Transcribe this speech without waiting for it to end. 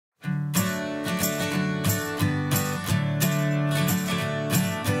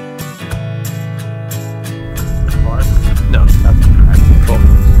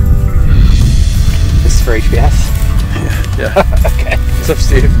Yeah. Okay. What's up,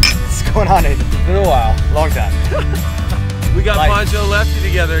 Steve? What's going on, Nathan? It's been a while. Long time. We got Life. Pancho and Lefty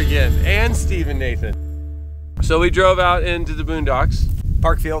together again, and Steve and Nathan. So we drove out into the boondocks.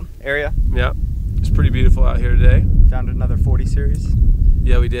 Parkfield area. Yeah. It's pretty beautiful out here today. Found another 40 series.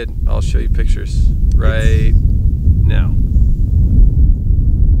 Yeah, we did. I'll show you pictures right now.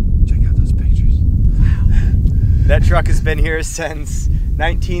 Check out those pictures. That truck has been here since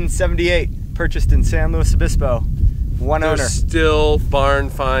 1978. Purchased in San Luis Obispo. One owner. There's still barn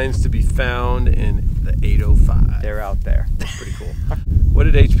finds to be found in the 805. They're out there. That's pretty cool. What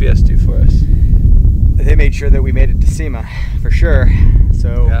did HPS do for us? They made sure that we made it to SEMA, for sure.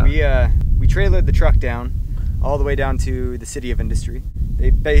 So Yeah. we trailered the truck down, all the way down to the City of Industry.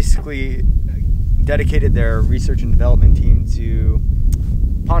 They basically dedicated their research and development team to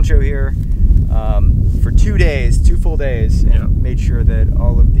Pancho here for 2 days, 2 full days, and made sure that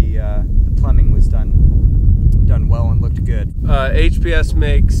all of the plumbing was done well and looked good. HPS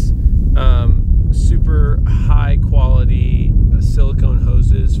makes super high quality silicone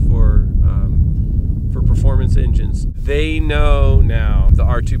hoses for performance engines. They know now the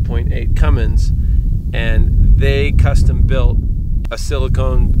R2.8 Cummins, and they custom built a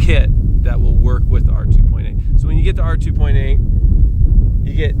silicone kit that will work with the R2.8. So when you get the R2.8,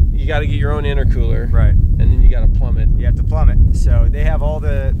 you got to get your own intercooler, Right. And then you got to plumb it. You have to plumb it. So they have all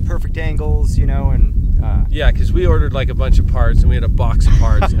the perfect angles, you know, and yeah, because we ordered like a bunch of parts, and we had a box of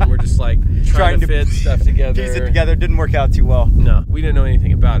parts, and we're just like trying to fit stuff together. Piece it together. Didn't work out too well. No, we didn't know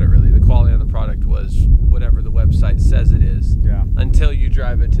anything about it really. The quality on the product was whatever the website says it is. Yeah. Until you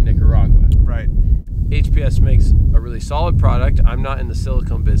drive it to Nicaragua. Right. HPS makes a really solid product. I'm not in the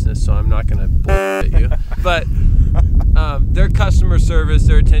silicone business, so I'm not going to bullshit you. But their customer service,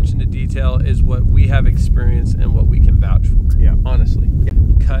 their attention to detail is what we have experienced and what we can vouch for. Yeah. Honestly. Yeah.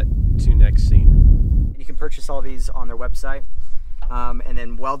 Cut to next scene. You can purchase all these on their website, and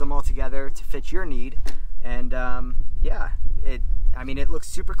then weld them all together to fit your need. And yeah, I mean, it looks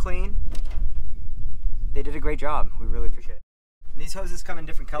super clean. They did a great job. We really appreciate it. And these hoses come in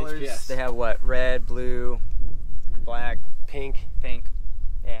different colors. HPS. They have what? Red, blue, black, Pink.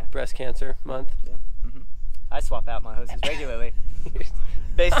 Yeah. Breast Cancer Month. Yeah. I swap out my hoses regularly.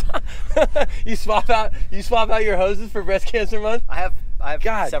 You swap out your hoses for Breast Cancer Month? I have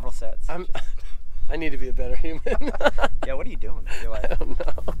God, several sets. I need to be a better human. Yeah, what are you doing with your life? I don't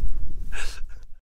know.